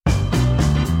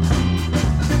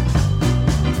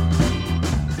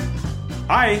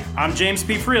Hi, I'm James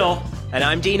P. Friel. And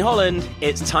I'm Dean Holland.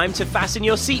 It's time to fasten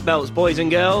your seatbelts, boys and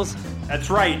girls. That's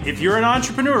right. If you're an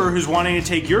entrepreneur who's wanting to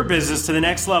take your business to the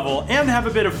next level and have a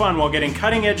bit of fun while getting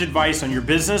cutting-edge advice on your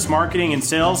business, marketing, and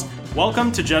sales,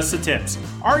 welcome to Just the Tips,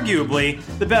 arguably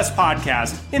the best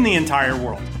podcast in the entire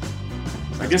world.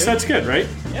 I guess that's good, right?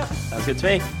 Yeah, sounds good to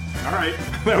me. All right.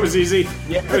 That was easy.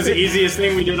 Yeah. That was the easiest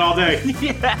thing we did all day.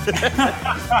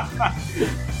 Yeah.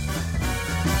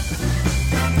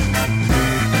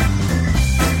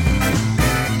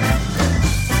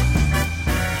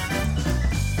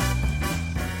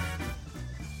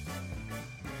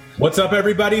 What's up,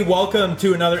 everybody? Welcome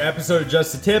to another episode of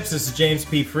Just the Tips. This is James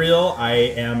P. Friel. I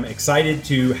am excited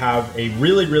to have a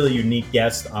really unique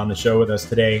guest on the show with us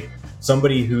today.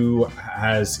 Somebody who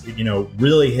has,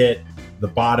 really hit the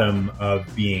bottom of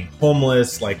being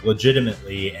homeless, like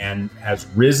legitimately, and has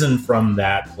risen from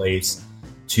that place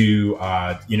to,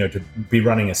 to be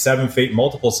running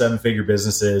multiple seven-figure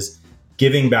businesses,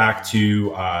 giving back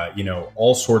to,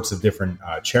 all sorts of different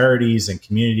charities and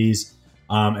communities.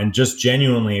 And just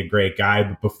genuinely a great guy.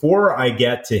 But before I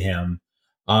get to him,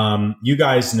 you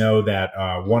guys know that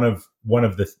one of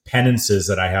the penances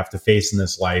that I have to face in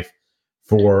this life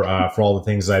for all the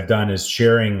things I've done is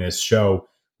sharing this show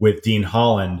with Dean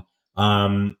Holland.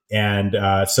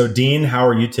 So Dean, how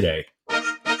are you today?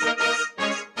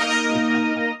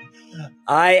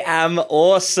 I am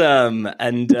awesome.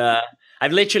 And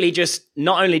I've literally just,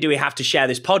 not only do we have to share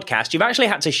this podcast, you've actually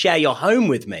had to share your home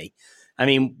with me. I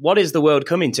mean, what is the world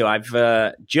coming to? I've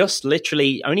just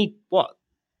literally only,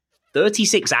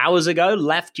 36 hours ago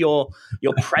left your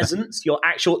presence, your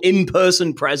actual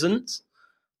in-person presence.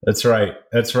 That's right.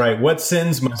 What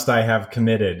sins must I have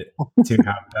committed to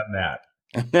have done that?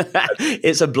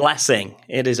 It's a blessing.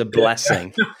 It is a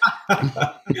blessing.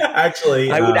 Actually,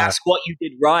 I would ask what you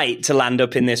did right to land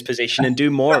up in this position and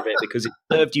do more of it because it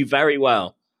served you very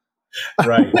well.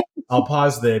 Right. I'll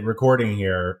pause the recording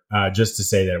here just to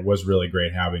say that it was really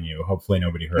great having you. Hopefully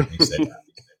nobody heard me say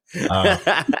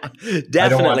that.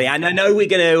 Definitely. I know we're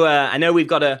going to, I know we've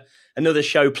got another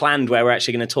show planned where we're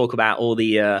actually going to talk about all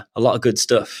the, a lot of good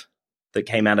stuff that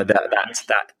came out of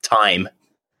that time.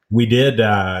 We did,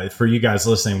 for you guys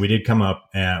listening, we did come up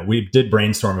and we did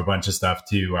brainstorm a bunch of stuff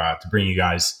to bring you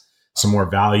guys some more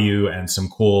value and some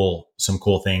cool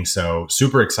things. So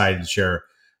super excited to share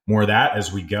more of that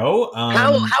as we go.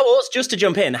 How awesome, just to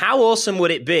jump in, how awesome would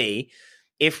it be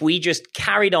if we just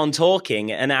carried on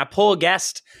talking and our poor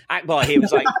guest, Akbar here,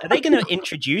 was like, are they going to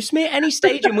introduce me at any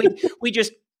stage? And we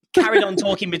just carried on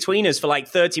talking between us for like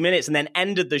 30 minutes and then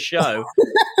ended the show.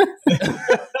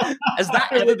 Has that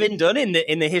ever been done in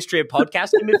the history of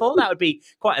podcasting before? That would be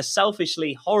quite a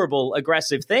selfishly horrible,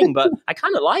 aggressive thing, but I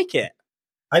kind of like it.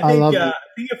 I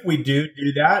think if we do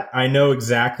that, I know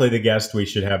exactly the guest we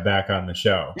should have back on the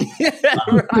show.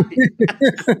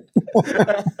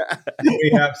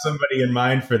 We have somebody in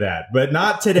mind for that, but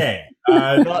not today.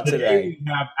 Not today.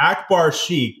 We have Akbar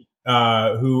Sheikh,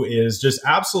 who is just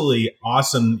absolutely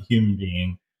awesome human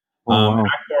being.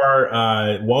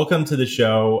 Akbar, welcome to the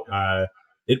show.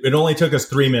 It only took us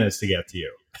 3 minutes to get to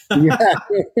you. Yeah.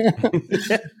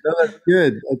 No, that's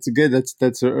good. That's good.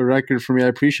 That's a record for me. I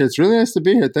appreciate it. It's really nice to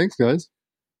be here. Thanks, guys.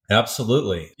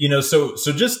 Absolutely. So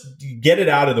just get it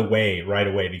out of the way right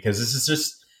away, because this is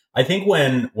just, I think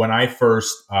when I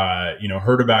first,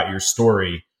 heard about your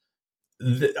story,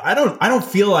 I don't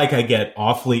feel like I get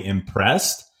awfully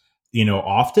impressed,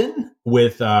 often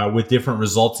with different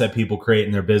results that people create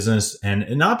in their business,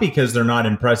 and not because they're not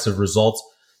impressive results,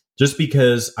 just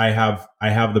because I have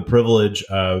the privilege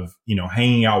of,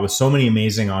 hanging out with so many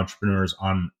amazing entrepreneurs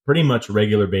on pretty much a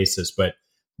regular basis. But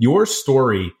your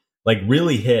story like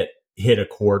really hit a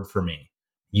chord for me.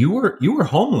 You were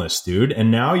homeless, dude,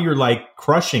 and now you're like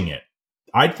crushing it.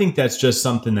 I think that's just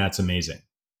something that's amazing.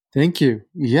 Thank you.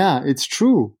 Yeah, it's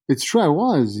true. I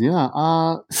was. Yeah.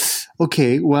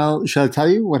 Okay. Well, shall I tell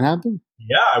you what happened?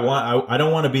 Yeah, I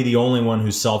don't want to be the only one who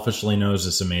selfishly knows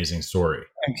this amazing story.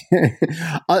 Okay.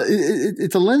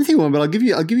 It's a lengthy one, but I'll give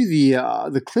you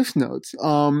the cliff notes.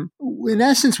 In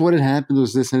essence, what had happened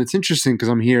was this, and it's interesting because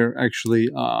I'm here actually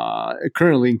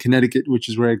currently in Connecticut, which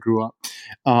is where I grew up.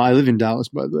 I live in Dallas,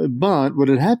 by the way. But what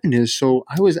had happened is, so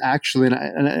I was actually,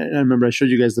 and I remember I showed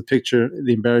you guys the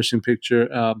embarrassing picture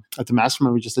at the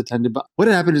mastermind we just attended. But what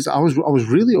had happened is I was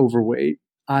really overweight.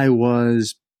 I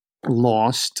was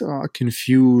lost,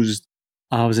 confused.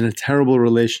 I was in a terrible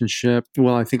relationship.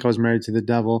 Well, I think I was married to the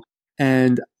devil.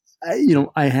 And,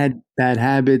 I had bad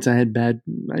habits. I had bad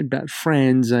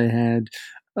friends. I had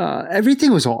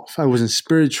everything was off. I wasn't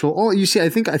spiritual. Oh, you see, I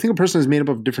think a person is made up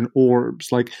of different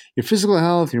orbs, like your physical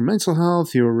health, your mental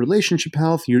health, your relationship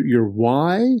health, your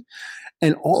why,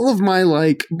 and all of my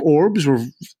like orbs were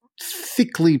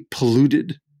thickly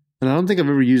polluted. And I don't think I've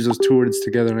ever used those two words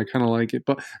together, and I kind of like it.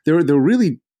 But they're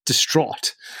really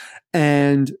distraught,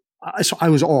 and so I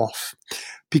was off.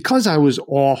 Because I was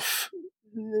off,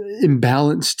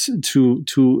 imbalanced to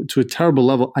a terrible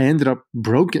level, I ended up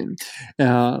broken,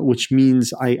 which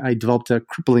means I developed a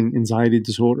crippling anxiety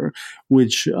disorder,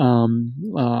 which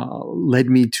led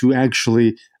me to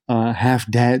actually half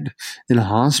dead in a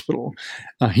hospital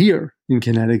here in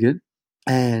Connecticut.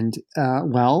 And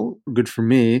well, good for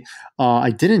me.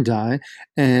 I didn't die,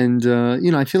 and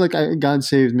I feel like God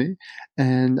saved me,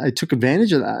 and I took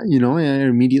advantage of that. I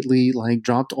immediately like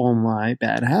dropped all my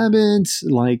bad habits,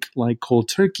 like cold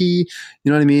turkey.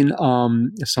 You know what I mean?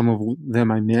 Some of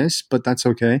them I miss, but that's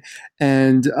okay.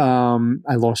 And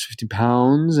I lost 50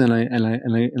 pounds, and I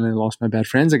lost my bad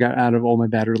friends. I got out of all my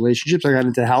bad relationships. I got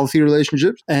into healthy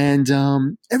relationships, and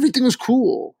everything was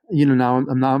cool. Now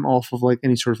I'm off of like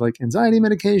any sort of like anxiety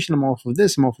medication. I'm off of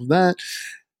this. I'm off of that.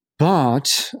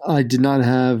 But I did not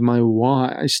have my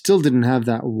why. I still didn't have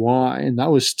that why, and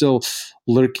that was still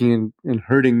lurking and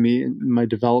hurting me in my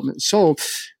development. So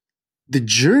the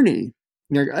journey,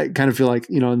 I kind of feel like,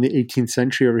 in the 18th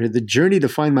century over here, the journey to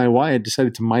find my why, I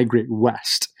decided to migrate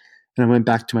west. And I went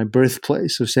back to my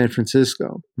birthplace of San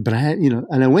Francisco. But I had,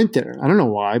 and I went there. I don't know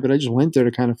why, but I just went there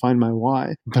to kind of find my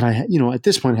why. But I, at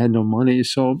this point, I had no money.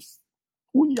 So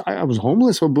I was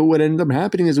homeless. But what ended up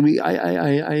happening is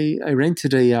I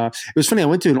rented it was funny. I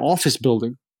went to an office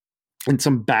building in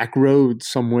some back road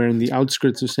somewhere in the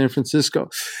outskirts of San Francisco.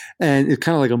 And it's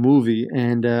kind of like a movie.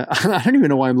 And I don't even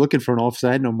know why I'm looking for an office.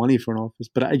 I had no money for an office,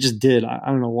 but I just did. I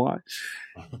don't know why.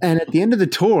 And at the end of the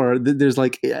tour, there's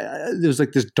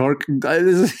this dark.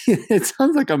 It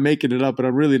sounds like I'm making it up, but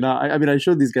I'm really not. I mean, I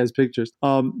showed these guys pictures.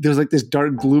 There's like this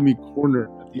dark, gloomy corner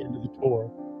at the end of the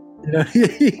tour.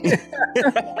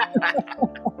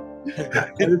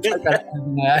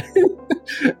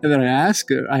 And then I asked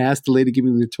the lady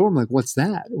giving me the tour, I'm like, what's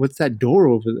that? What's that door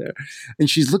over there? And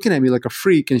she's looking at me like a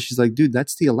freak, and she's like, dude,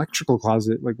 that's the electrical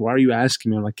closet. Like, why are you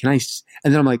asking me? I'm like, can I?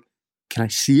 And then I'm like, can I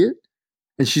see it?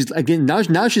 And she's again,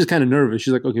 now she's kind of nervous.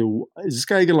 She's like, okay, is this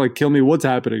guy gonna like kill me? What's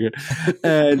happening here?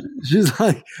 And she's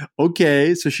like,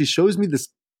 okay. So she shows me this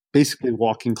basically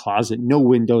walk-in closet, no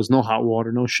windows, no hot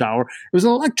water, no shower. It was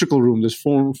an electrical room. There's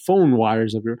phone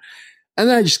wires everywhere. And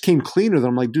then I just came clean with her.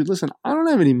 I'm like, dude, listen, I don't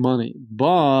have any money,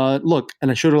 but look. And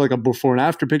I showed her like a before and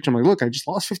after picture. I'm like, look, I just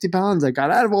lost 50 pounds. I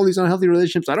got out of all these unhealthy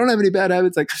relationships. I don't have any bad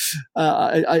habits. Like,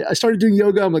 I started doing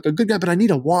yoga. I'm like a good guy, but I need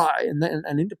a why. And then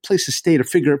I need a place to stay to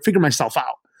figure myself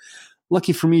out.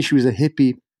 Lucky for me, she was a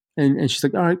hippie. And she's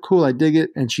like, all right, cool. I dig it.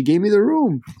 And she gave me the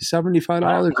room,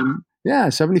 $75. Yeah,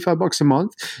 $75 a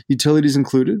month, utilities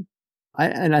included.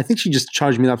 I think she just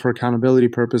charged me that for accountability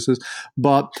purposes.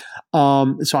 But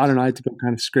so I don't know. I had to go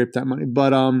kind of scrape that money.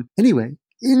 But anyway,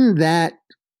 in that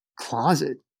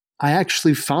closet, I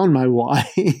actually found my why.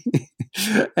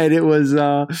 And it was,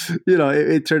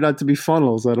 it turned out to be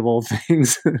funnels out of all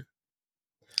things.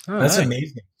 That's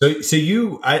amazing. So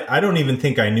you, I don't even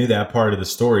think I knew that part of the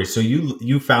story. So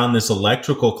you found this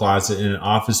electrical closet in an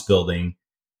office building,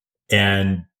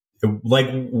 and like,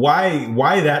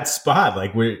 why that spot?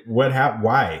 Like, what happened?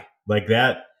 Why like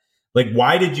that? Like,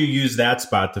 why did you use that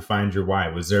spot to find your why?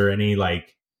 Was there any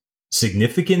like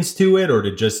significance to it, or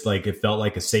to just like, it felt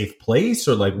like a safe place,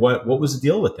 or like what was the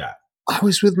deal with that? I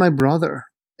was with my brother,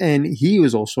 and he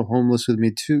was also homeless with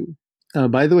me too.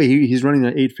 By the way, he's running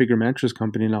an 8-figure mattress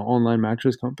company now, online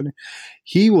mattress company.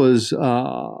 He was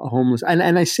homeless,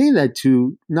 and I say that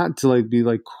to not to like be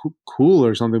like cool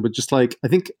or something, but just like I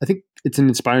think it's an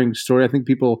inspiring story. I think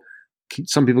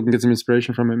some people can get some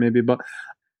inspiration from it, maybe. But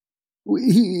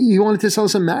he wanted to sell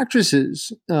some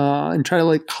mattresses and try to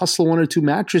like hustle 1 or 2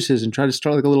 mattresses and try to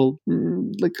start like a little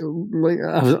like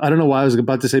I don't know why I was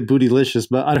about to say bootylicious,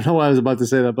 but I don't know why I was about to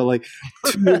say that, but like,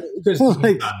 like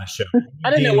on the show.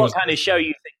 I don't know what kind of show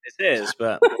you think this is,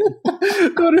 but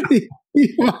he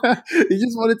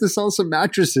just wanted to sell some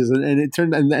mattresses, and it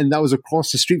turned and that was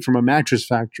across the street from a mattress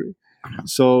factory.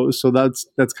 So that's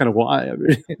kind of why. I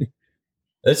mean.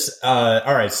 That's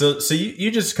all right. So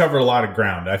you just covered a lot of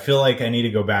ground. I feel like I need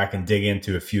to go back and dig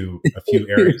into a few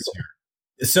areas here.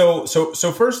 So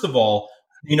first of all,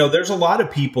 there's a lot of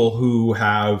people who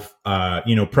have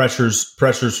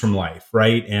pressures from life,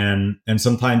 right? And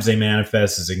sometimes they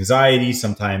manifest as anxiety.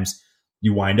 Sometimes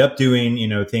you wind up doing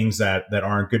things that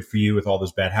aren't good for you with all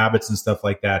those bad habits and stuff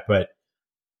like that. But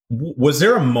was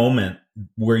there a moment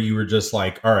where you were just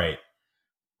like, all right,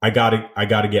 I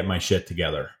gotta get my shit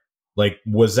together. Like,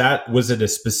 was it a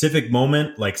specific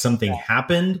moment, like something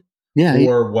happened? Yeah.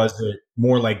 Or was it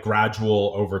more like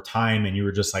gradual over time and you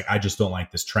were just like, I just don't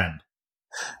like this trend?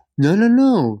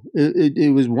 No.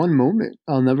 It was one moment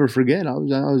I'll never forget. I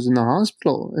was in the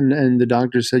hospital, and the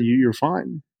doctor said, "You're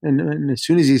fine." And as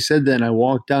soon as he said that, and I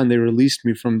walked down, they released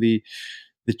me from the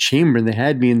chamber, and they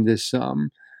had me in this.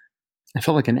 I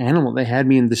felt like an animal. They had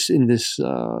me in this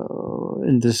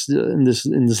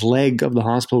leg of the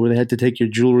hospital where they had to take your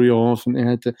jewelry off,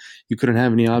 and you couldn't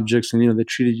have any objects, and they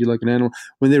treated you like an animal.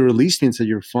 When they released me and said,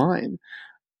 "You're fine,"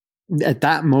 at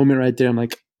that moment right there, I'm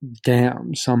like,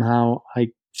 "Damn! Somehow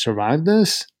I survived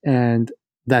this, and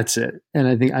that's it." And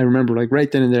I remember like right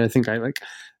then and there, I think I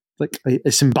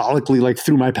symbolically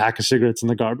threw my pack of cigarettes in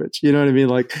the garbage. You know what I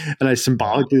mean? And I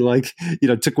symbolically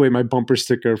took away my bumper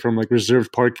sticker from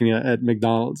reserved parking at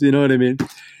McDonald's. You know what I mean?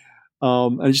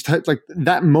 I just had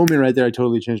that moment right there. I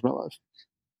totally changed my life.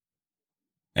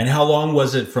 And how long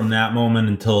was it from that moment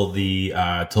until the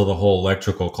whole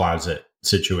electrical closet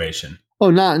situation? Oh,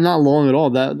 not long at all.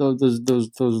 Those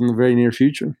in the very near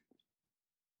future.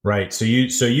 Right. So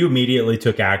you immediately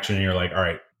took action, and you're like, all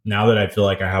right, now that I feel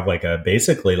like I have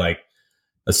basically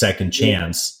a second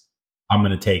chance, I'm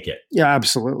going to take it. Yeah,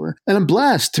 absolutely. And I'm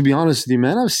blessed, to be honest with you,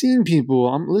 man. I've seen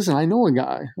people. Listen, I know a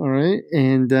guy, all right,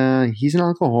 and he's an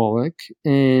alcoholic,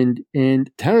 and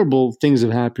terrible things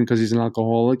have happened because he's an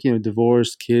alcoholic.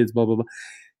 Divorced, kids, blah blah blah.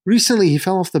 Recently, he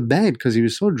fell off the bed because he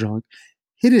was so drunk.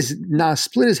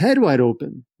 Split his head wide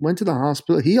open. Went to the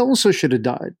hospital. He also should have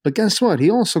died, but guess what?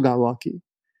 He also got lucky.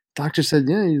 Doctor said,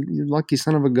 "Yeah, you lucky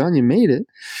son of a gun. You made it.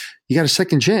 You got a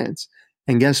second chance."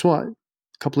 And guess what? A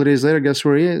couple of days later, guess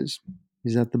where he is?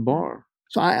 He's at the bar.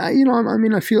 So I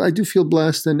do feel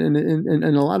blessed, and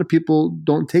a lot of people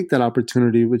don't take that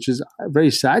opportunity, which is very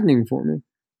saddening for me.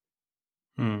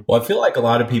 Well, I feel like a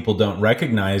lot of people don't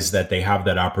recognize that they have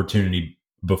that opportunity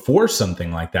before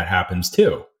something like that happens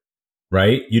too,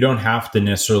 right? You don't have to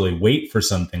necessarily wait for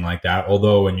something like that.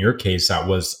 Although in your case, that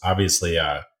was obviously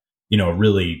a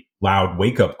really loud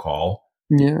wake up call.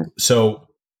 Yeah. So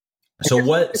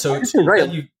what? So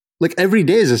right. Every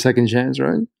day is a second chance,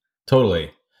 right?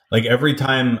 Totally. Every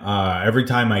time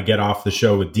I get off the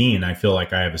show with Dean, I feel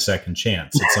like I have a second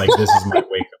chance. It's like, this is my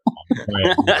wake up call.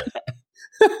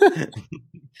 I'm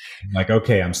like,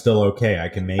 okay, I'm still okay. I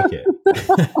can make it.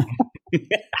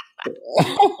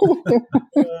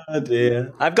 Oh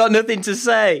dear. I've got nothing to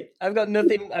say. I've got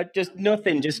nothing. Just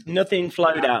nothing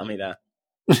flowed out of me there.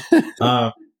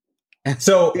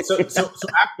 So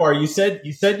Akbar, you said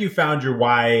you found your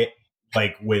why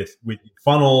with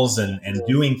funnels and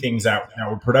doing things that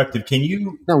were productive. Can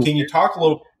you talk a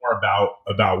little bit more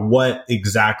about what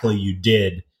exactly you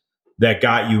did that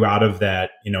got you out of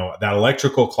that that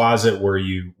electrical closet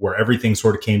where everything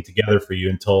sort of came together for you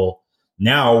until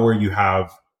now, where you have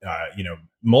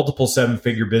multiple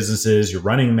 7-figure businesses, you're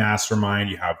running Mastermind,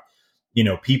 you have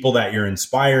people that you're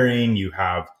inspiring, you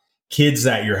have kids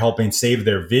that you're helping save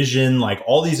their vision,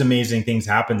 all these amazing things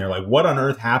happen. They're like, what on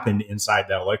earth happened inside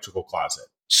that electrical closet?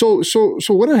 So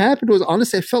what had happened was,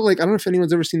 honestly, I felt like, I don't know if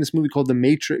anyone's ever seen this movie called The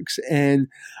Matrix, and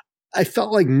I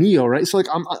felt like Neo, right? So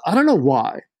I don't know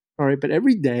why, all right, but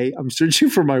every day I'm searching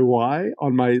for my why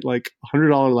on my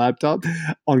 $100 laptop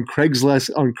on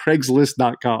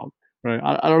Craigslist.com, right?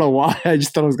 I don't know why. I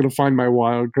just thought I was going to find my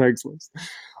why on Craigslist.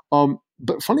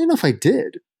 But funny enough, I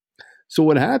did. So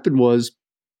what happened was,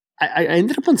 I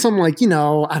ended up on some I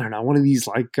don't know, one of these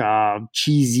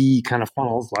cheesy kind of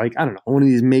funnels, I don't know, one of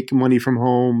these make money from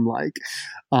home, I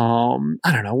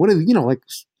don't know, what are do you know what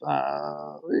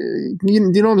I'm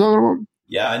talking about?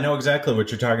 Yeah, I know exactly what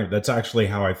you're talking about. That's actually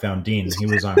how I found Dean. He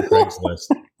was on Craigslist.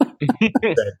 You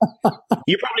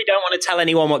probably don't want to tell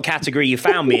anyone what category you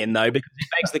found me in, though, because it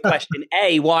begs the question: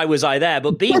 A, why was I there?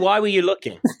 But B, why were you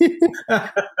looking?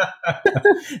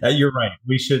 You're right.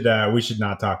 We should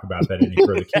not talk about that any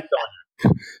further. Keep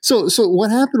going. So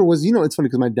what happened was, it's funny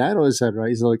because my dad always said, right,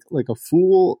 he's like a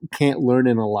fool can't learn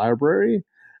in a library,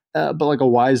 but a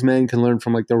wise man can learn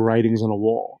from the writings on a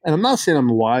wall. And I'm not saying I'm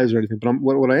wise or anything, but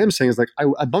what I am saying is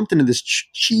I bumped into this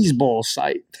cheese ball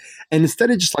site, and instead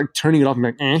of just turning it off,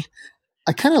 I'm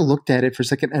I kind of looked at it for a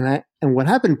second, and what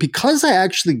happened, because I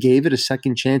actually gave it a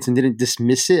second chance and didn't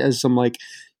dismiss it as some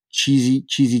cheesy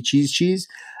cheese,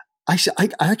 I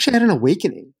actually had an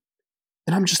awakening,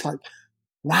 and I'm just like,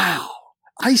 wow,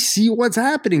 I see what's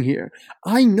happening here.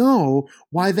 I know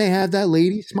why they have that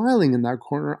lady smiling in that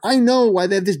corner. I know why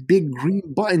they have this big green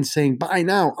button saying buy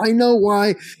now. I know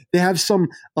why they have some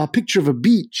picture of a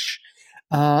beach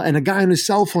and a guy on his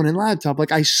cell phone and laptop.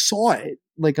 I saw it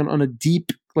on a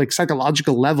deep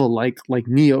psychological level, like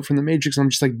Neo from the Matrix. I'm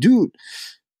just like, dude,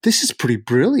 this is pretty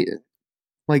brilliant.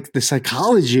 Like the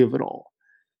psychology of it all.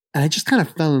 And I just kind of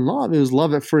fell in love. It was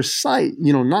love at first sight,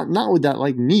 not with that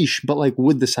like niche, but like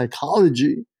with the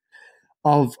psychology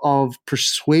of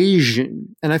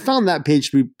persuasion. And I found that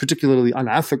page to be particularly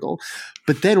unethical.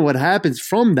 But then what happens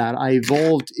from that, I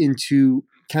evolved into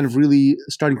kind of really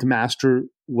starting to master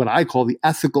what I call the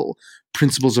ethical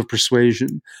principles of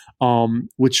persuasion,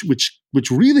 which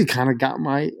really kind of got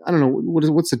my, I don't know,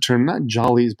 what's the term? Not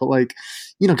jollies, but like,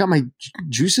 got my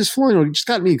juices flowing, or just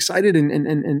got me excited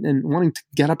and wanting to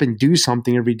get up and do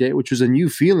something every day, which was a new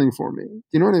feeling for me.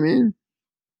 You know what I mean?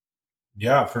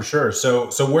 Yeah, for sure. So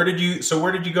where did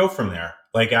you go from there?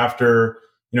 Like after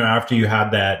you had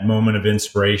that moment of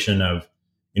inspiration of,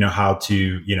 how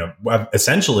to,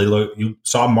 essentially you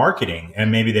saw marketing,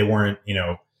 and maybe they weren't,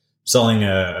 selling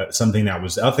something that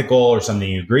was ethical or something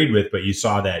you agreed with, but you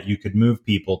saw that you could move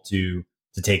people to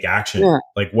take action. Yeah.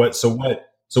 Like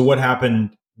what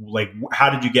happened? Like, how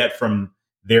did you get from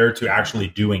there to actually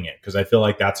doing it? Because I feel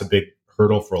like that's a big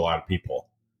hurdle for a lot of people.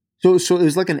 So it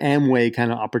was like an Amway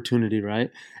kind of opportunity, right?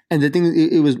 And the thing,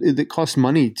 it cost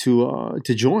money to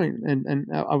join, and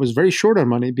I was very short on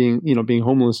money, being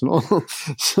homeless and all.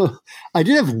 So I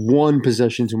did have one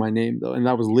possession to my name though, and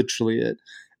that was literally it.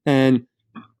 And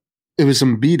it was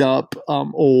some beat up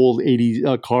old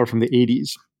 80s car from the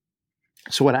 80s.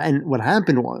 So what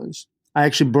happened was I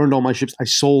actually burned all my ships. I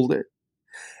sold it.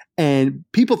 And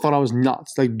people thought I was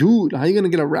nuts. Like, dude, how are you going to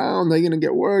get around? How are you going to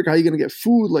get work? How are you going to get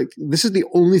food? Like, this is the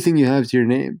only thing you have to your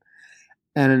name.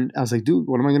 And I was like, dude,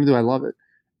 what am I going to do? I love it.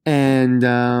 And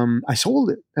I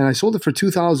sold it. And I sold it for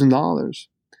 $2,000.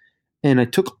 And I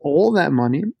took all that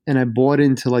money and I bought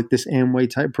into like this Amway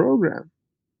type program.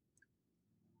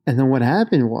 And then what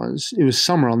happened was, it was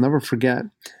summer. I'll never forget.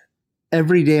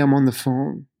 Every day I'm on the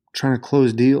phone trying to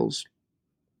close deals.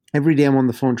 Every day I'm on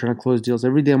the phone trying to close deals.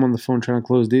 Every day I'm on the phone trying to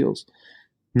close deals.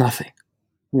 Nothing.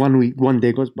 1 week, 1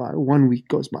 day goes by. 1 week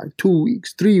goes by. 2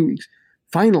 weeks, 3 weeks.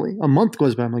 Finally, a month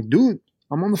goes by. I'm like, dude,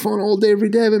 I'm on the phone all day, every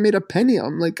day. I haven't made a penny.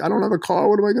 I'm like, I don't have a car.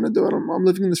 What am I going to do? I'm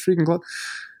living in this freaking club.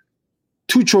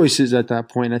 Two choices at that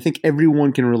point. I think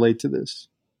everyone can relate to this.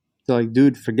 They're like,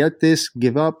 dude, forget this.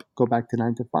 Give up. Go back to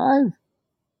 9 to 5.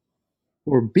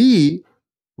 Or B,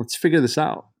 let's figure this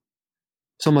out.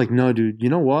 So I'm like, no, dude, you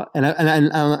know what? And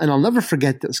I'll never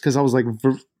forget this, because I was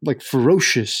like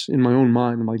ferocious in my own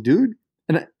mind. I'm like, dude,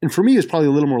 and for me, it's probably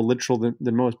a little more literal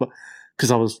than most, but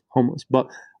because I was homeless. But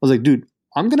I was like, dude,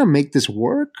 I'm gonna make this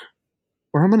work,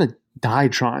 or I'm gonna die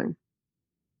trying.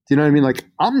 Do you know what I mean? Like,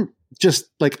 I'm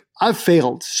just like, I've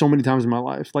failed so many times in my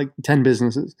life, like 10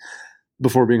 businesses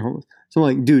before being homeless. So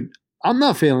I'm like, dude, I'm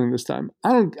not failing this time.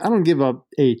 I don't give up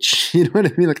H. You know what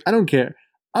I mean? Like, I don't care.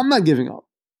 I'm not giving up.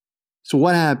 So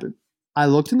what happened? I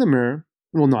looked in the mirror.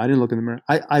 Well, no, I didn't look in the mirror.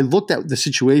 I looked at the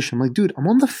situation. I'm like, dude, I'm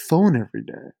on the phone every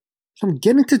day. So I'm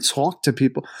getting to talk to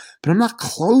people, but I'm not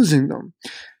closing them.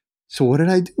 So what did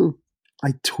I do?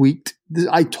 I tweaked.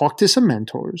 I talked to some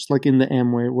mentors, like in the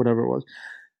Amway, whatever it was,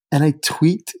 and I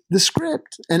tweaked the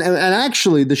script. And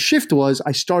actually, the shift was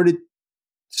I started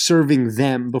serving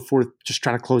them before just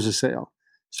trying to close a sale.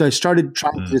 So I started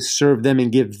trying to serve them and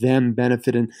give them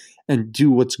benefit and do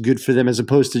what's good for them, as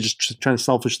opposed to just trying to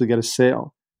selfishly get a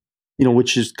sale,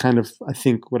 which is kind of, I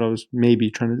think, what I was maybe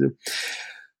trying to do.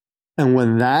 And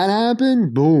when that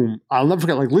happened, boom, I'll never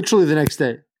forget, like literally the next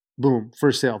day, boom,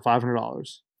 first sale,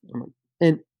 $500.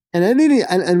 And I didn't,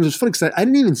 and it was funny because I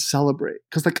didn't even celebrate,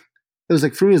 because like, it was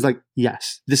like, for me, it's like,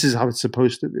 yes, this is how it's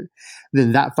supposed to be.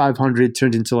 Then that 500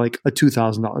 turned into like a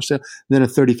 $2,000 sale, then a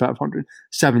 3,500,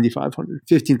 7,500,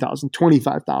 15,000,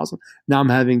 25,000. Now I'm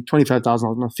having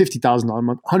 $25,000 a month, $50,000 a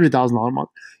month, $100,000 a month,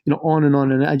 on and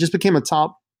on. And I just became a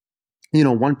top,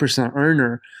 1%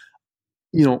 earner,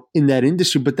 in that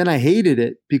industry. But then I hated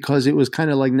it, because it was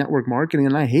kind of like network marketing,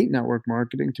 and I hate network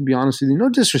marketing, to be honest with you. No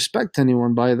disrespect to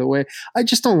anyone, by the way. I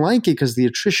just don't like it because the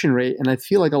attrition rate, and I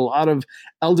feel like a lot of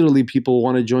elderly people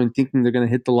want to join thinking they're going to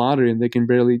hit the lottery and they can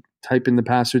barely type in the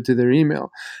password to their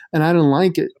email. And I don't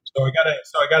like it. So I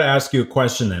gotta ask you a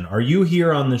question then. Are you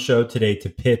here on the show today to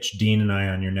pitch Dean and I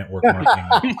on your network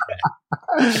marketing?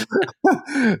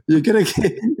 You're gonna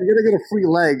get a free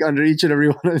leg under each and every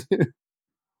one of you.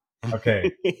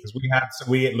 Okay, because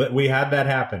we had that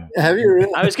happen. Have you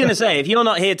really? I was going to say, if you're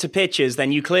not here to pitch us,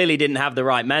 then you clearly didn't have the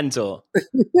right mentor.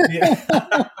 Yeah,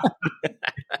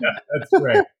 that's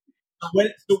right.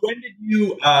 So when did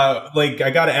you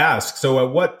I got to ask? So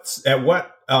at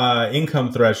what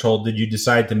income threshold did you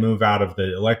decide to move out of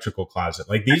the electrical closet?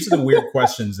 Like, these are the weird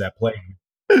questions that plague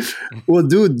me. Well,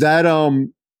 dude, that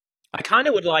I kind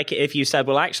of would like it if you said,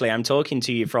 well, actually, I'm talking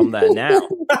to you from there now.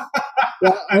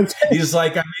 He's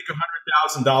like, I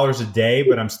make $100,000 a day,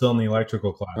 but I'm still in the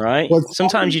electrical class. Right. Well,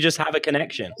 Sometimes you just have a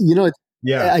connection.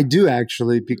 Yeah. I do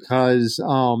actually, because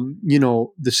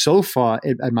the sofa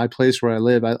at my place where I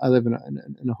live in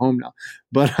a home now,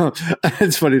 but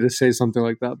it's funny to say something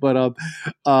like that. But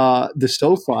the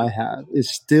sofa I have is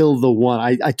still the one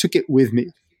I took it with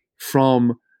me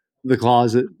from the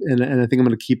closet, and I think I'm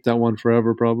going to keep that one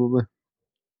forever, probably.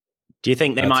 Do you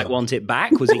think they might want it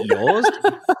back? Was it yours?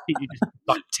 Did you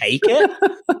just take it?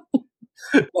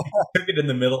 Took it in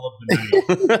the middle of the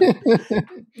night.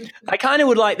 I kind of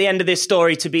would like the end of this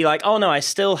story to be like, oh no, I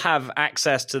still have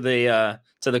access to the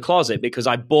closet because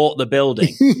I bought the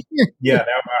building. Yeah, that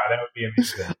would be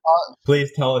amazing.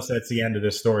 Please tell us that's the end of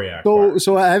this story, Akbar.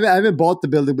 So I haven't bought the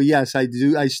building, but yes, I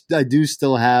do. I do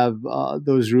still have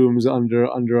those rooms under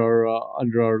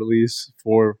our lease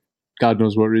for God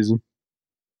knows what reason.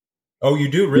 Oh,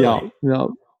 you do really? Yeah.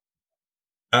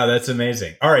 Oh, that's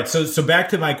amazing. All right, so back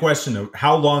to my question though.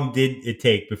 How long did it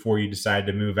take before you decided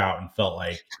to move out and felt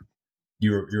like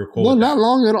you were cool? Well, with not that?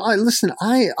 long at all.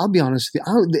 I'll be honest with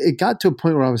you. It got to a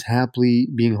point where I was happily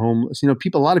being homeless. A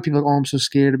lot of people are like, oh, I'm so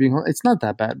scared of being homeless. It's not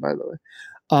that bad, by the way.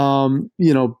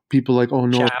 People like, oh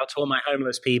no. Shout out to all my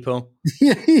homeless people.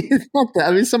 Yeah, it's not that.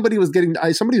 I mean, somebody was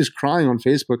crying on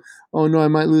Facebook. Oh no, I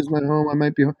might lose my home. I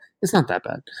might be home. It's not that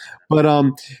bad. But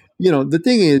the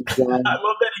thing is, I love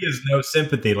that he has no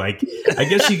sympathy. Like, I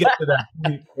guess you get to that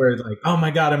point where it's like, oh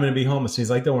my God, I'm going to be homeless. He's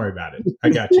like, don't worry about it. I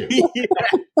got you.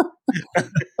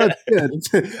 that's good.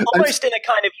 Almost in a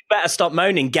kind of you better stop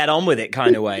moaning, get on with it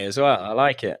kind of way as well. I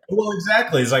like it. Well,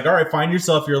 exactly. It's like, all right, find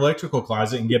yourself your electrical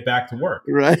closet and get back to work.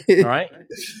 Right. All right.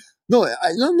 No,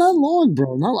 not long,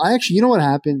 bro. I actually, you know what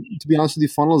happened? To be honest with you,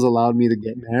 Funnels allowed me to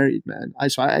get married, man.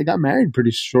 I got married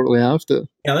pretty shortly after.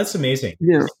 Yeah, that's amazing.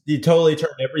 Yeah. You totally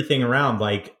turned everything around.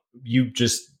 Like you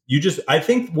just, I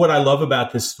think what I love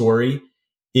about this story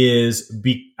is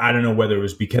I don't know whether it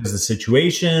was because of the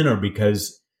situation or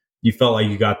because you felt like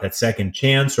you got that second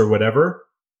chance or whatever.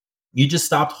 You just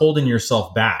stopped holding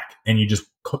yourself back and you just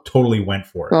totally went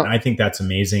for it. And I think that's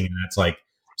amazing. And that's like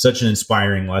such an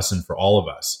inspiring lesson for all of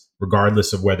us,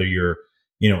 regardless of whether you're,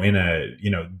 in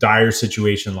a, dire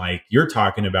situation like you're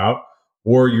talking about,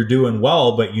 or you're doing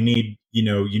well, but you need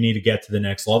to get to the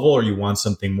next level or you want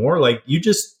something more. Like you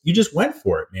just went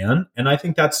for it, man. And I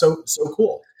think that's so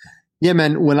cool. Yeah,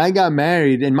 man. When I got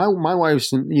married, and my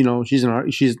wife's,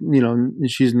 she's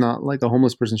she's not like a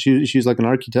homeless person. She's like an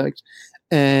architect,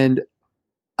 and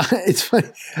it's funny.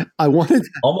 I wanted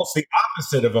almost the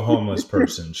opposite of a homeless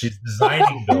person. She's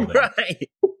designing buildings. Right.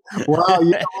 Wow, Our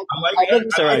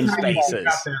own spaces.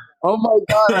 Oh my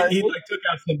God! He took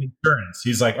out some insurance.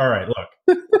 He's like, all right,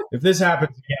 look, if this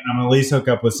happens again, I'm gonna at least hook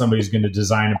up with somebody who's going to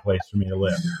design a place for me to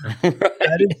live.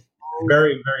 That is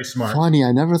very, very smart. Funny,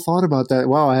 I never thought about that.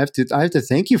 Wow, I have to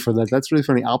thank you for that. That's really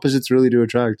funny. Opposites really do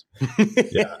attract.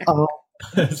 Yeah.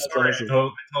 Sorry, I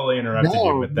totally interrupted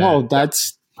you with that. No,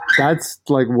 that's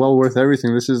like well worth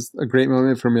everything. This is a great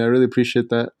moment for me. I really appreciate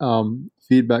that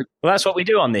feedback. Well, that's what we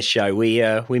do on this show.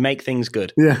 We make things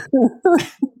good. Yeah.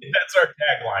 That's our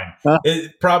tagline.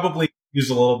 It probably use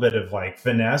a little bit of like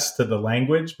finesse to the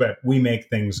language, but we make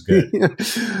things good.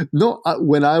 No,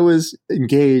 when I was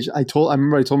engaged, I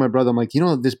remember I told my brother, I'm like,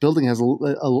 this building has a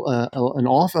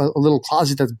little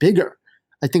closet that's bigger.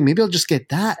 I think maybe I'll just get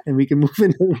that and we can move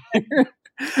in there.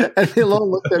 And they all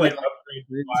looked at me. Like upgrade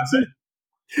the closet.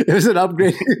 It was an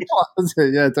upgraded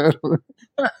closet. Yeah, totally.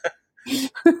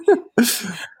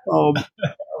 Oh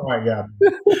my God,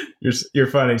 you're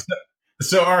funny.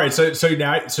 So all right, so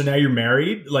now you're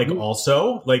married, like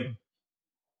also like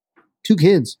 2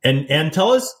 kids, and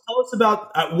tell us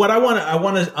about what I want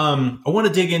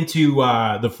to dig into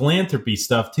the philanthropy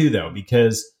stuff too, though,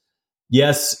 because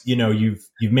yes, you've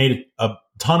made a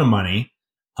ton of money,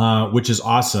 which is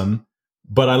awesome,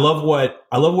 but I love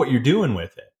what you're doing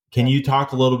with it. Can you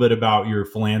talk a little bit about your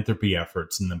philanthropy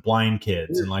efforts and the blind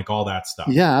kids and like all that stuff?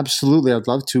 Yeah, absolutely. I'd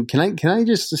love to. Can I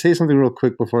just say something real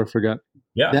quick before I forget?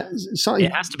 Yeah.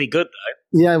 It has to be good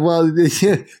though. Yeah, well,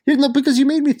 because you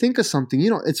made me think of something.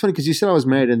 It's funny because you said I was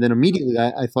married, and then immediately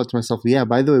I thought to myself, yeah,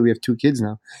 by the way, we have 2 kids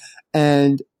now.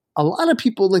 And a lot of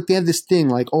people, like, they have this thing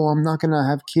like, oh, I'm not going to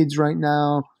have kids right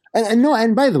now.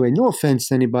 And by the way, no offense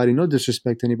to anybody, no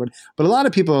disrespect to anybody, but a lot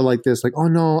of people are like this, like, oh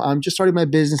no, I'm just starting my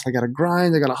business. I got to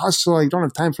grind. I got to hustle. I don't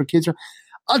have time for kids.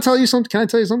 I'll tell you something. Can I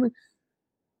tell you something?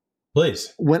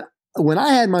 Please. When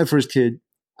I had my first kid,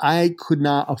 I could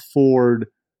not afford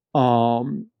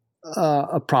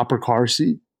a proper car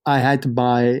seat. I had to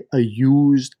buy a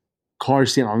used car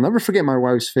seat. And I'll never forget my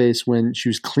wife's face when she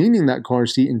was cleaning that car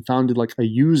seat and found like a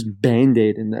used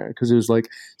Band-Aid in there because it was like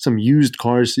some used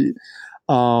car seat,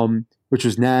 which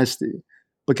was nasty.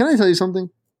 But can I tell you something?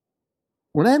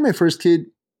 When I had my first kid,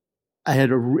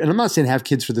 and I'm not saying have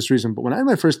kids for this reason, but when I had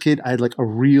my first kid, I had like a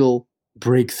real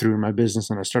breakthrough in my business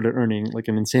and I started earning like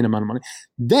an insane amount of money.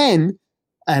 Then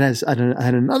I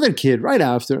had another kid right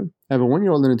after. I have a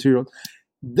 1-year-old and a 2-year-old.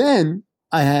 Then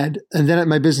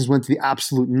my business went to the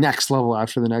absolute next level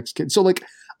after the next kid. So like,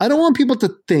 I don't want people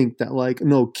to think that like,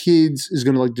 no, kids is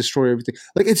going to like destroy everything.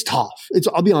 Like it's tough.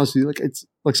 I'll be honest with you. Like it's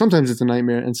like, sometimes it's a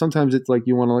nightmare and sometimes it's like,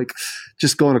 you want to like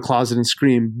just go in a closet and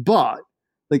scream. But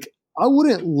like, don't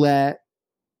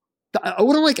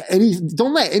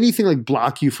let anything like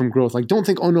block you from growth. Like don't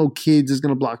think, oh no, kids is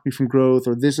going to block me from growth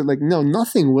or this. Like, no,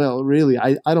 nothing will really.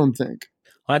 I don't think.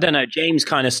 I don't know. James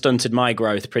kind of stunted my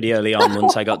growth pretty early on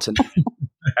once I got to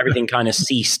everything kind of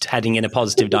ceased heading in a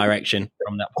positive direction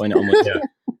from that point onwards. Yeah,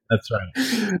 that's right.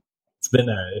 It's been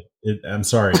I'm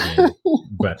sorry, James,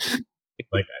 but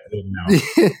like I didn't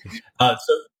know.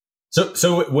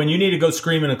 So when you need to go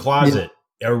scream in a closet,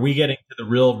 are we getting to the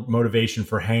real motivation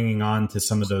for hanging on to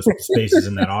some of those spaces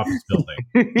in that office building?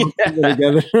 I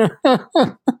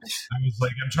was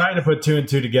like, I'm trying to put 2 and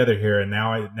 2 together here, and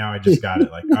now I just got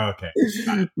it. Like, oh, okay.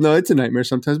 No, it's a nightmare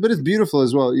sometimes, but it's beautiful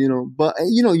as well, you know. But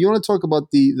you know, you want to talk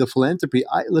about the philanthropy?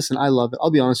 I love it.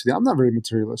 I'll be honest with you. I'm not very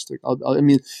materialistic. I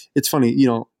mean, it's funny. You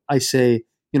know, I say,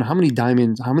 you know, how many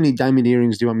diamond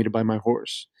earrings do you want me to buy my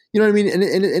horse? You know what I mean? And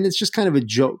it's just kind of a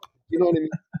joke. You know what I mean?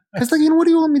 It's like, you know, what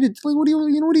do you want me to like? What are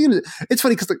you going to do? It's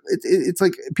funny because like it's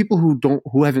like people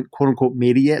who haven't quote unquote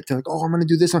made it yet. They're like, oh, I'm going to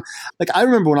do this. Like I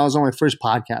remember when I was on my first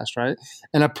podcast, right?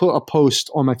 And I put a post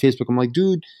on my Facebook. I'm like,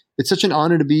 dude, it's such an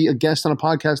honor to be a guest on a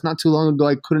podcast. Not too long ago,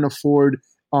 I couldn't afford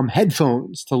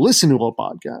headphones to listen to a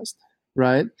podcast,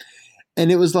 right?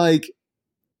 And it was like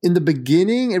in the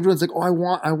beginning, everyone's like, oh, I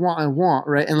want,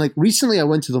 right? And like recently, I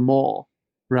went to the mall.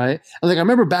 Right. And like, I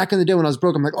remember back in the day when I was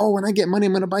broke, I'm like, oh, when I get money,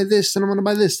 I'm going to buy this and I'm going to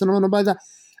buy this and I'm going to buy that.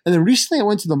 And then recently I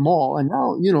went to the mall and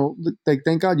now, you know, like,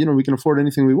 thank God, you know, we can afford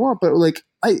anything we want, but like,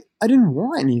 I didn't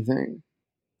want anything.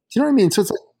 Do you know what I mean? So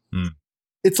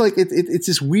it's like, it's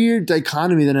this weird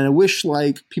dichotomy that I wish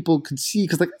like people could see.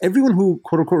 Cause like everyone who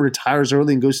quote unquote retires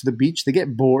early and goes to the beach, they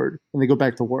get bored and they go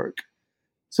back to work.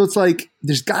 So it's like,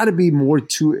 there's gotta be more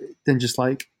to it than just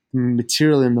like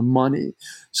material and the money.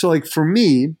 So like for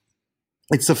me,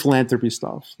 it's the philanthropy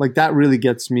stuff. Like that really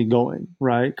gets me going,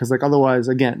 right? Because like otherwise,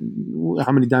 again,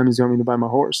 how many diamonds do you want me to buy my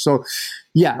horse? So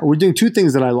yeah, we're doing 2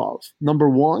 things that I love. Number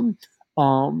one,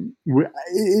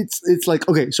 it's like,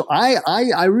 okay, so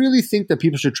I really think that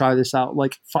people should try this out.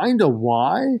 Like find a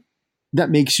why that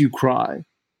makes you cry,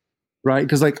 right?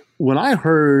 Because like when I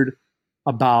heard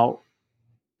about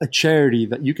a charity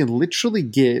that you can literally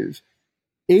give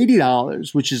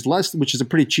 $80, which is a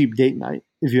pretty cheap date night,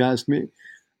 if you ask me.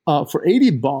 For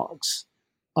 $80,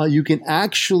 you can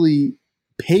actually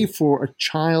pay for a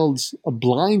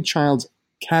blind child's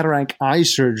cataract eye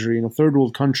surgery in a third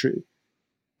world country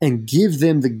and give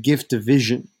them the gift of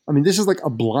vision. I mean, this is like a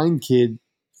blind kid.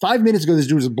 5 minutes ago, this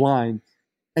dude was blind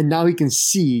and now he can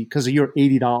see because of your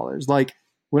 $80. Like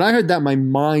when I heard that, my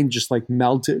mind just like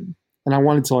melted and I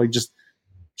wanted to like, just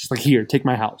like, here, take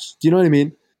my house. Do you know what I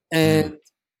mean? And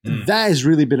that has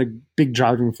really been a big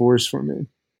driving force for me.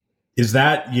 Is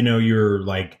that, you know,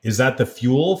 is that the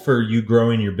fuel for you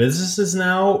growing your businesses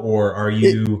now? Or are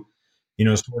you, you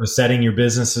know, sort of setting your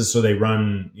businesses so they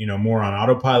run, you know, more on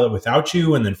autopilot without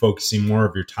you and then focusing more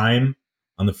of your time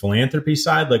on the philanthropy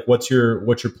side? Like what's your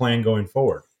plan going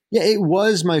forward? Yeah, it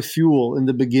was my fuel in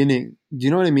the beginning. Do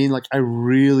you know what I mean? Like I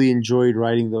really enjoyed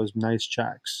writing those nice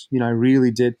checks. You know, I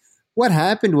really did. What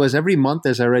happened was every month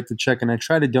as I write the check and I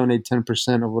try to donate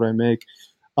 10% of what I make,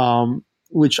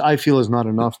 which I feel is not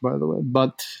enough, by the way.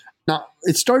 But now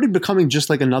it started becoming just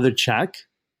like another check.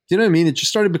 Do you know what I mean? It just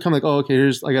started becoming like, oh, okay,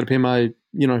 I got to pay my,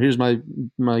 you know, here's my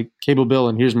cable bill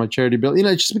and here's my charity bill. You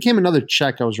know, it just became another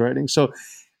check I was writing. So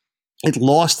it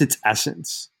lost its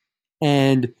essence.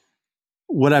 And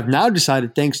what I've now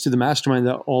decided, thanks to the mastermind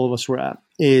that all of us were at,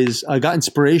 is I got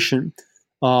inspiration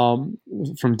from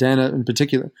Dana in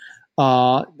particular.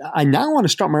 I now want to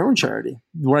start my own charity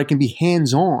where I can be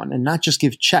hands-on and not just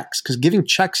give checks, because giving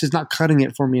checks is not cutting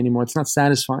it for me anymore. It's not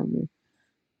satisfying me,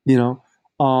 you know?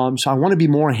 So I want to be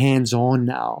more hands-on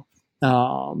now,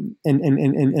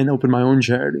 and open my own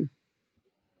charity.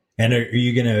 And are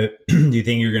you going to, do you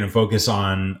think you're going to focus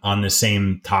on the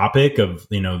same topic of,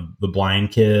 you know, the blind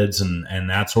kids and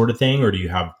that sort of thing? Or do you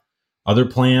have other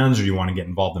plans, or do you want to get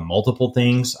involved in multiple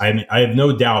things? I mean, I have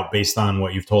no doubt based on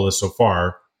what you've told us so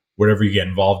far, whatever you get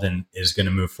involved in is going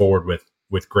to move forward with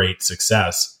with great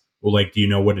success. Well, like, do you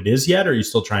know what it is yet, or are you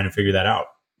still trying to figure that out?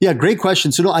 Yeah, great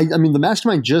question. So no, I mean, the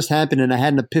mastermind just happened, and I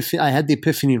had an epiphany. I had the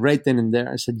epiphany right then and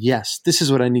there. I said, yes, this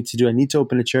is what I need to do. I need to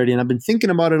open a charity, and I've been thinking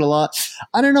about it a lot.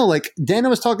 I don't know, like Dana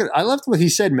was talking. I loved what he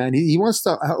said, man. He wants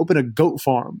to open a goat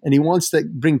farm, and he wants to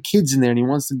bring kids in there, and he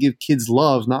wants to give kids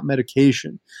love, not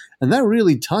medication, and that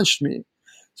really touched me.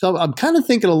 So I'm kind of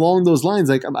thinking along those lines.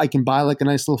 Like I can buy like a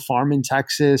nice little farm in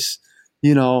Texas,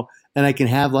 you know, and I can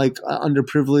have like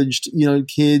underprivileged, you know,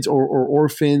 kids or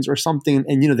orphans or something.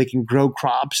 And, you know, they can grow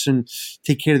crops and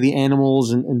take care of the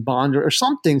animals and bond or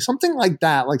something like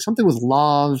that, like something with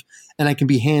love. And I can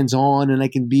be hands-on, and I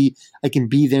can be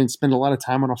there and spend a lot of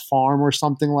time on a farm or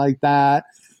something like that.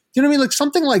 You know what I mean? Like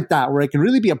something like that where I can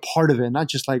really be a part of it, not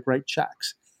just like write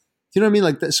checks. You know what I mean?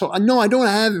 Like that. So no, I don't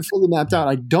have it fully mapped out.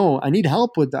 I need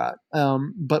help with that.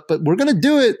 But we're going to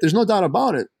do it. There's no doubt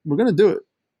about it. We're going to do it.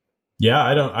 Yeah,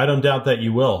 I don't doubt that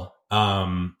you will.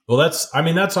 Well, that's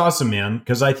awesome, man.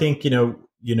 Because I think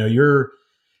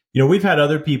we've had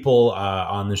other people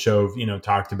on the show,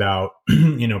 talked about,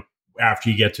 after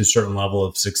you get to a certain level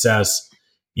of success,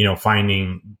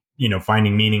 finding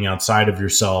meaning outside of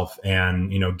yourself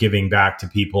and giving back to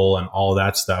people and all of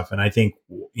that stuff. And I think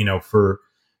for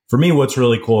me, what's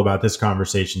really cool about this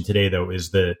conversation today, though,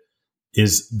 is the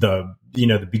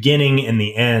beginning and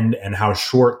the end, and how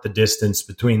short the distance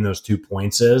between those 2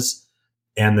 points is,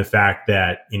 and the fact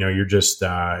that you're just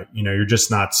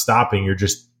not stopping. You're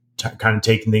just kind of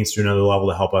taking things to another level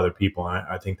to help other people. And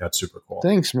I think that's super cool.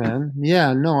 Thanks, man.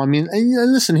 Yeah, no, I mean,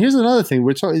 and listen, here's another thing.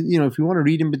 We're talking, if you want to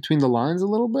read in between the lines a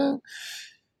little bit,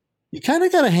 you kind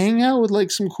of got to hang out with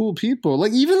like some cool people.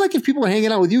 Like even like if people are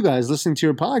hanging out with you guys listening to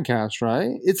your podcast,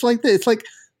 right? It's like this. It's like,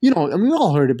 I mean, we've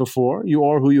all heard it before. You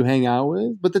are who you hang out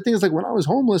with. But the thing is, like, when I was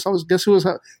homeless, guess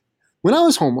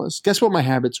what my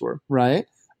habits were, right?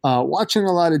 Watching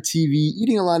a lot of TV,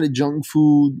 eating a lot of junk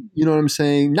food, you know what I'm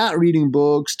saying? Not reading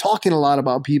books, talking a lot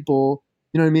about people,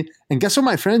 you know what I mean? And guess what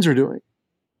my friends are doing?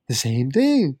 The same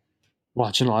thing.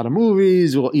 Watching a lot of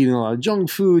movies, eating a lot of junk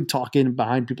food, talking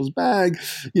behind people's back,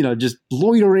 just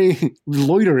loitering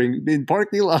in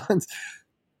parking lots.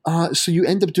 So you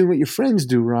end up doing what your friends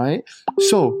do, right?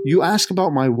 So you ask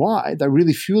about my why that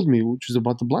really fueled me, which was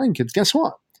about the blind kids. Guess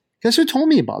what? Guess who told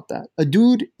me about that? A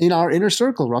dude in our inner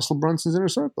circle, Russell Brunson's inner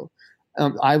circle.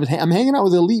 I'm hanging out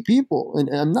with elite people, and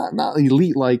I'm not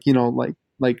elite like in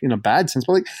a bad sense,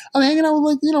 but like I'm hanging out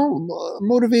with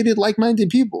motivated, like-minded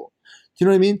people. Do you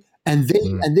know what I mean? And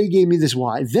they gave me this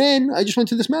why. Then I just went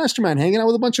to this mastermind, hanging out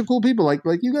with a bunch of cool people like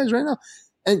you guys right now.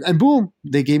 And boom,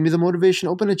 they gave me the motivation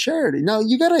to open a charity. Now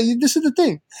this is the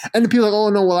thing. And the people are like, oh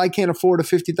no, well, I can't afford a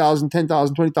 $50,000, $10,000,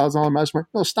 $20,000 mastermind.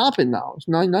 No, stop it now.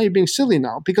 Now you're being silly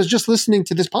now, because just listening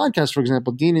to this podcast, for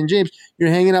example, Dean and James, you're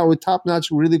hanging out with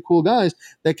top-notch, really cool guys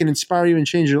that can inspire you and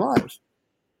change your life.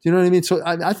 Do you know what I mean? So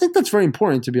I think that's very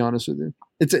important, to be honest with you.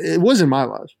 It was in my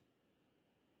life.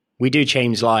 We do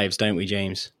change lives, don't we,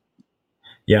 James?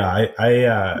 Yeah,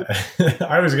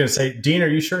 I was going to say, Dean, are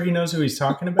you sure he knows who he's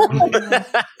talking about?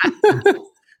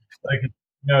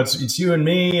 It's you and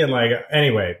me, and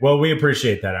anyway. Well, we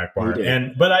appreciate that, Akbar.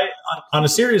 But on a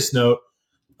serious note,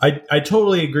 I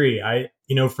totally agree.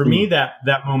 For me,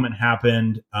 that moment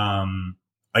happened,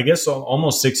 I guess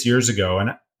almost 6 years ago,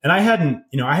 and I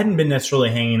hadn't been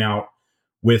necessarily hanging out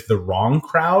with the wrong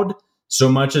crowd so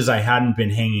much as I hadn't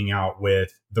been hanging out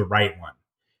with the right one.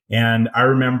 And I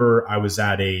remember I was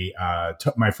at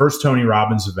my first Tony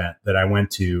Robbins event that I went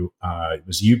to. It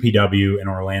was UPW in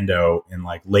Orlando in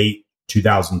late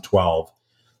 2012.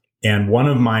 And one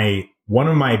of my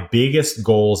biggest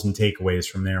goals and takeaways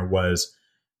from there was,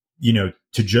 to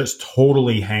just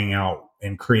totally hang out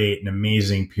and create an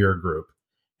amazing peer group.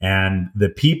 And the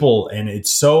people, and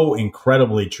it's so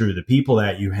incredibly true, the people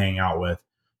that you hang out with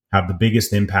have the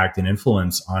biggest impact and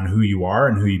influence on who you are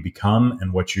and who you become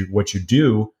and what you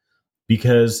do.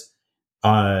 Because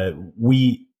it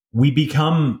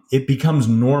becomes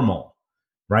normal,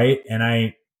 right? And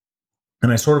I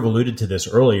sort of alluded to this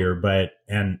earlier, but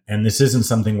and this isn't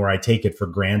something where I take it for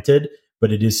granted,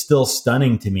 but it is still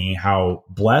stunning to me how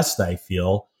blessed I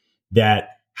feel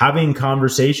that having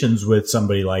conversations with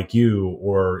somebody like you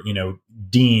or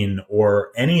Dean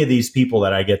or any of these people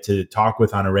that I get to talk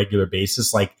with on a regular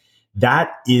basis,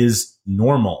 that is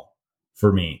normal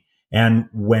for me. And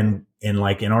when in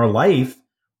our life,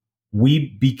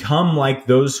 we become like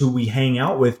those who we hang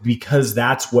out with because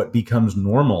that's what becomes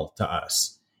normal to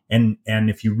us. And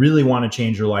if you really want to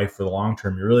change your life for the long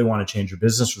term, you really want to change your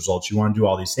business results, you want to do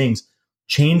all these things,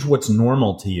 change what's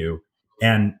normal to you.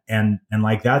 And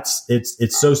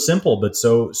it's so simple, but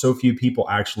so few people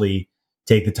actually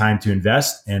take the time to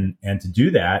invest and to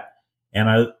do that. And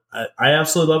I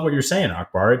absolutely love what you're saying,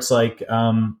 Akbar. It's like,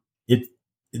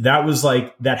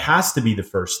 that has to be the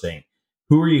first thing.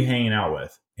 Who are you hanging out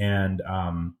with? And,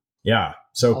 yeah.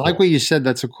 So I like what you said.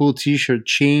 That's a cool t-shirt.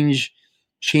 Change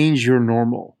your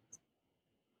normal.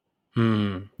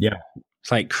 Yeah.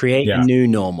 It's like create a new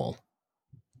normal.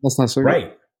 That's not so right.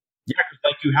 Good. Yeah.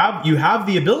 Like you have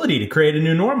the ability to create a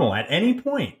new normal at any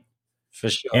point. For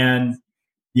sure. And,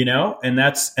 and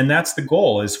that's the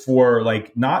goal, is for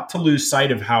like not to lose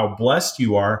sight of how blessed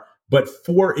you are, but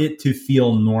for it to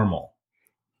feel normal.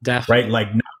 Definitely. Right. Like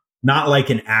not like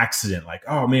an accident, like,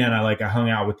 oh man, I hung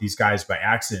out with these guys by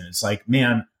accident. It's like,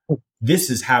 man,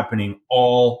 this is happening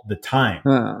all the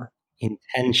time.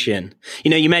 Intention.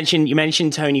 You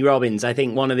mentioned Tony Robbins. I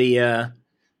think one of the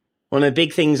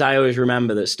big things I always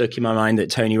remember that stuck in my mind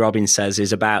that Tony Robbins says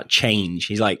is about change.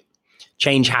 He's like,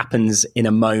 change happens in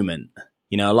a moment.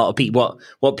 A lot of people,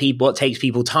 what takes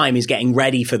people time is getting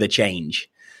ready for the change.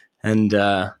 And,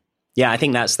 I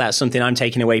think that's something I'm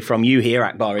taking away from you here,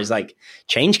 Akbar, is like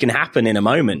change can happen in a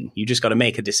moment. You just got to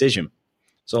make a decision.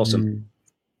 It's awesome.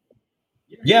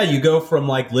 Yeah, you go from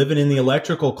like living in the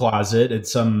electrical closet at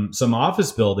some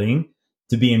office building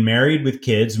to being married with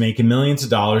kids, making millions of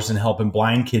dollars, and helping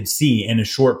blind kids see in a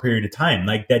short period of time.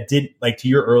 Like that to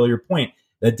your earlier point,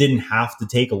 that didn't have to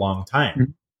take a long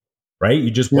time, right? You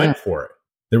just went for it.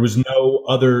 There was no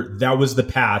other, that was the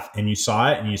path, and you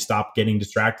saw it and you stopped getting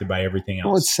distracted by everything else.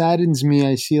 Well, it saddens me.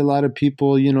 I see a lot of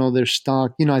people, they're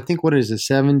stuck. I think, what is it,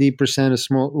 70% of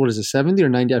 70 or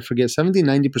 90? I forget. 70,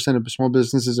 90% of small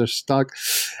businesses are stuck.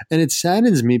 And it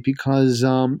saddens me because,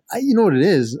 you know what it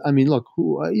is? I mean, look,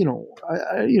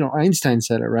 Einstein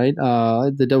said it, right?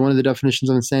 One of the definitions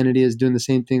of insanity is doing the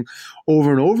same thing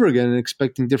over and over again and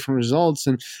expecting different results.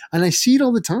 And I see it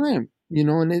all the time.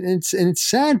 And it's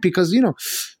sad because,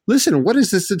 listen, what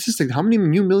is the statistic? How many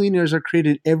new millionaires are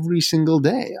created every single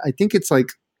day? I think it's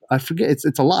like, I forget, it's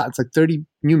a lot. It's like 30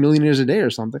 new millionaires a day or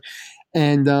something.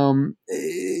 And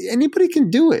anybody can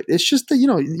do it. It's just that,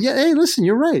 hey, listen,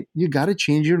 you're right. You got to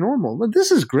change your normal. But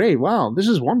this is great. Wow. This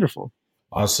is wonderful.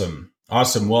 Awesome.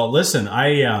 Well, listen,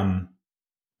 I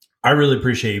really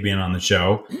appreciate you being on the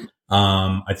show.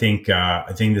 I think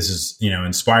this is,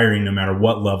 inspiring no matter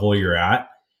what level you're at.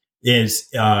 Is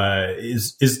there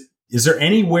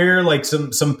anywhere like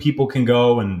some people can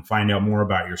go and find out more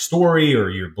about your story or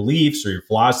your beliefs or your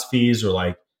philosophies or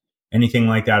like anything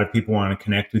like that if people want to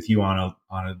connect with you on a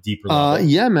deeper level?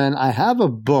 Yeah, man, I have a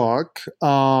book.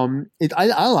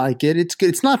 I like it. It's good.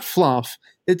 It's not fluff.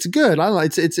 It's good.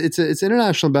 It's an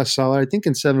international bestseller, I think,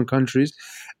 in 7 countries.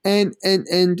 And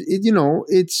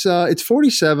it's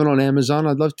 $47 on Amazon.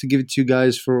 I'd love to give it to you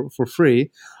guys for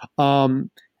free.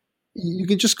 You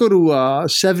can just go to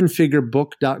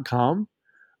 7figurebook.com.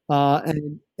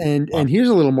 And here's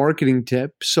a little marketing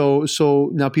tip. So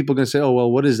now people are going to say, oh,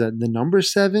 well, what is that? The number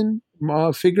 7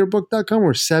 figurebook.com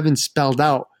or 7 spelled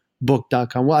out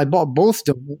book.com? Well, I bought both.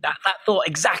 That thought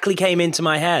exactly came into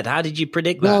my head. How did you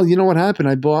predict that? Well, you know what happened?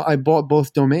 I bought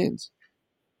both domains.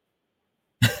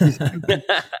 So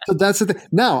that's the thing.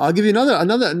 Now I'll give you another.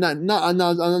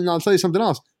 I'll tell you something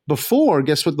else. Before,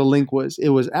 guess what the link was? It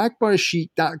was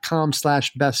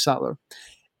akbarsheikh.com/bestseller.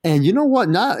 And you know what?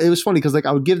 It was funny because like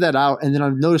I would give that out, and then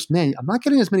I've noticed, man, I'm not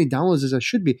getting as many downloads as I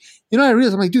should be. I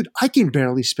realized, I'm like, dude, I can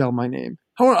barely spell my name.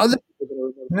 How are other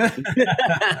people?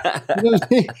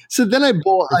 So then I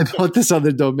bought this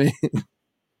other domain.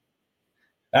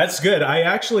 That's good. I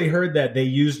actually heard that they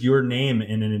used your name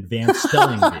in an advanced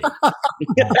spelling bee.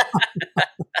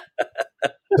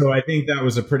 So I think that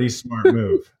was a pretty smart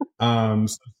move.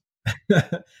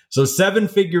 So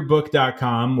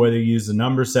 7figurebook.com, whether you use the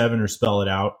number 7 or spell it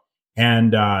out.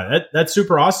 And that's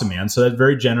super awesome, man. So that's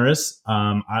very generous.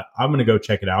 I'm going to go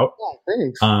check it out. Oh,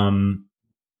 thanks.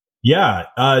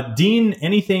 Dean,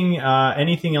 anything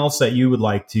else that you would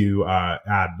like to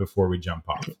add before we jump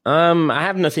off? I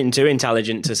have nothing too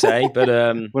intelligent to say, but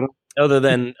other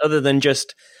than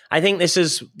just, I think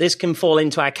this can fall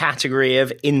into our category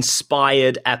of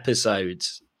inspired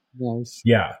episodes. Nice.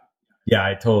 Yeah,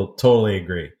 I totally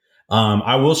agree.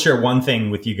 I will share one thing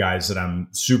with you guys that I'm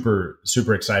super,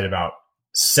 super excited about.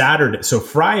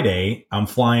 Friday, I'm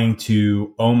flying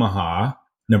to Omaha,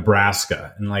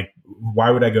 Nebraska. And like,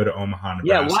 why would I go to Omaha, Nebraska?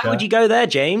 Yeah, why would you go there,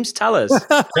 James? Tell us.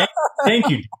 Thank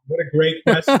you. What a great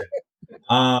question.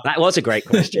 That was a great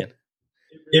question.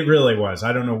 It really was.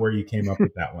 I don't know where you came up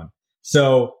with that one.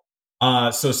 So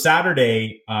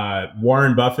Saturday,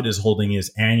 Warren Buffett is holding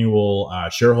his annual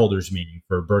shareholders meeting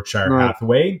for Berkshire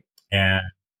Hathaway, and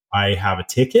I have a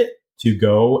ticket to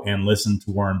go and listen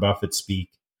to Warren Buffett speak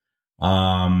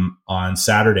on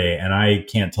Saturday, and I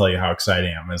can't tell you how excited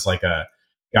I am. It's like a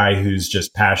guy who's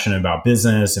just passionate about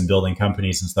business and building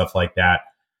companies and stuff like that.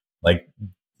 Like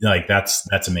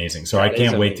that's amazing. So I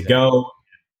can't wait to go,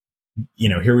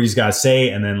 hear what he's got to say.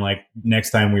 And then like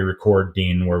next time we record,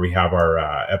 Dean, where we have our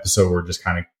episode, we're just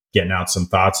kind of getting out some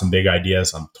thoughts and big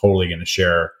ideas. I'm totally going to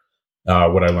share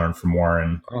what I learned from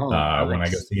Warren when I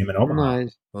go see him in Omaha.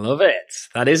 Nice. Love it.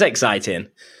 That is exciting.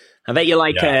 I bet you're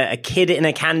like a kid in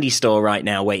a candy store right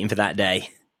now waiting for that day.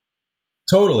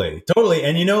 Totally.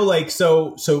 And,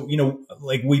 so,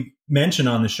 like we mentioned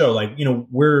on the show, like,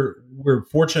 we're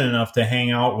fortunate enough to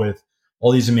hang out with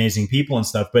all these amazing people and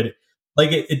stuff, but like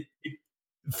it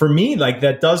for me, like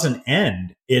that doesn't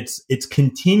end. It's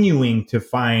continuing to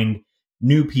find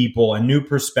new people and new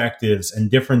perspectives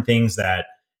and different things that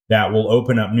will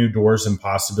open up new doors and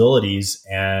possibilities.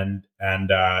 And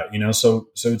so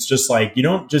it's just like, you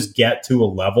don't just get to a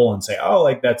level and say, oh,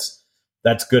 like that's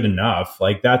good enough.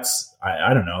 Like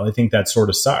I don't know. I think that sort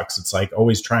of sucks. It's like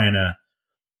always trying to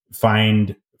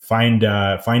find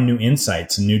new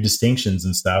insights and new distinctions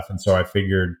and stuff. And so I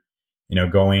figured,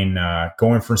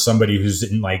 going for somebody who's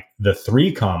in like the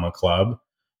 3 Comma Club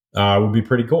would be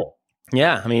pretty cool.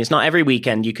 Yeah. I mean, it's not every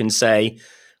weekend you can say,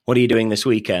 what are you doing this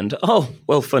weekend? Oh,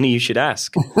 well, funny you should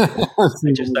ask. I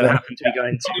just don't happen to be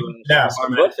going to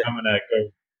I'm going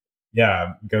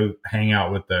to go hang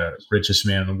out with the richest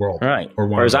man in the world. Right.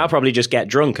 Whereas I'll probably just get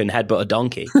drunk and headbutt a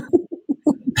donkey.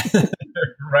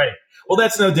 Right. Well,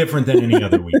 that's no different than any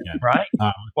other weekend. Right.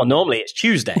 Well, normally it's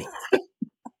Tuesday.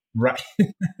 Right.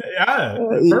 Yeah.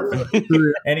 Perfect.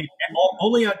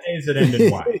 Only on days that end in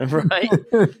Y. Right.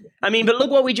 I mean, but look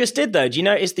what we just did, though. Do you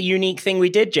notice the unique thing we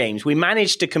did, James? We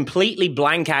managed to completely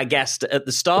blank our guest at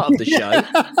the start of the show.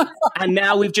 And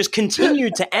now we've just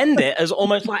continued to end it as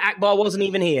almost like Akbar wasn't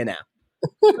even here now.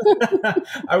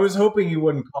 I was hoping you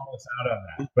wouldn't call us out on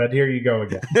that, but here you go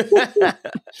again.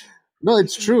 No,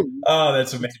 it's true. Oh,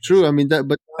 that's amazing. It's true. I mean,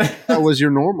 that was your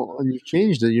normal, and you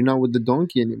changed it. You're not with the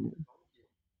donkey anymore.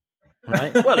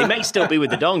 Right. Well, he may still be with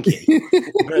the donkey,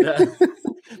 but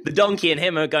the donkey and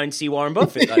him are going to see Warren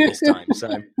Buffett though this time.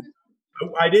 So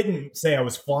I didn't say I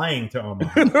was flying to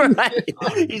Omaha.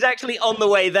 Right. He's actually on the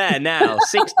way there now.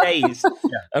 6 days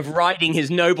of riding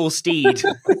his noble steed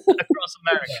across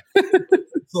America.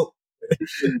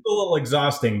 It's a little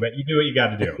exhausting, but you do what you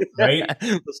got to do, right?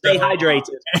 Stay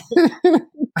hydrated.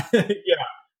 Yeah.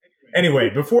 Anyway,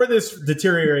 before this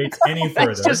deteriorates any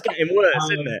further, it's just getting worse,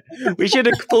 isn't it? We should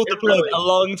have pulled the plug a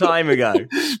long time ago.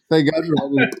 Thank God,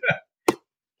 Robin.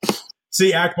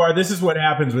 See, Akbar, this is what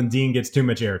happens when Dean gets too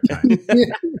much airtime.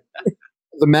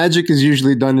 The magic is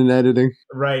usually done in editing.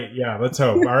 Right? Yeah. Let's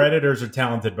hope our editors are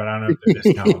talented, but I don't know if they're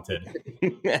this talented.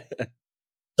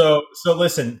 So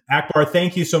listen, Akbar,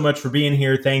 thank you so much for being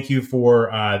here. Thank you for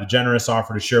the generous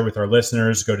offer to share with our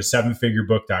listeners. Go to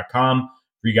sevenfigurebooks.com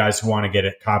for you guys who want to get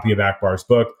a copy of Akbar's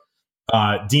book.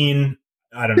 Dean,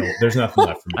 I don't know. There's nothing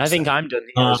left for me. I think I'm done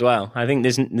here as well. I think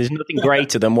there's nothing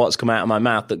greater than what's come out of my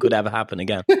mouth that could ever happen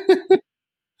again.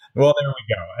 Well, there we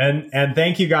go. And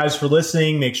thank you guys for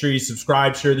listening. Make sure you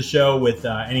subscribe, share the show with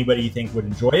anybody you think would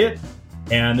enjoy it.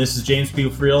 And this is James P.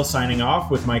 Friel signing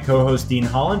off with my co-host Dean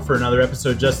Holland for another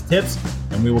episode of Just the Tips,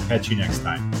 and we will catch you next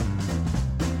time.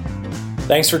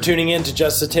 Thanks for tuning in to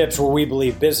Just the Tips, where we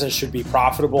believe business should be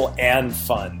profitable and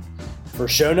fun. For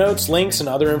show notes, links, and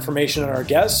other information on our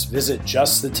guests, visit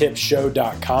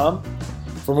justthetipsshow.com.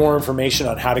 For more information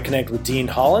on how to connect with Dean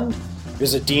Holland,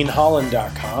 visit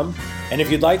deanholland.com. And if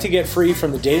you'd like to get free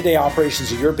from the day-to-day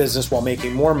operations of your business while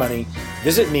making more money,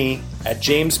 visit me at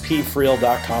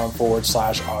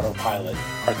jamespfriel.com/autopilot.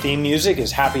 Our theme music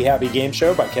is Happy Happy Game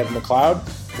Show by Kevin MacLeod,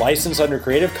 licensed under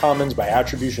Creative Commons by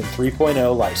Attribution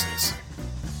 3.0 license.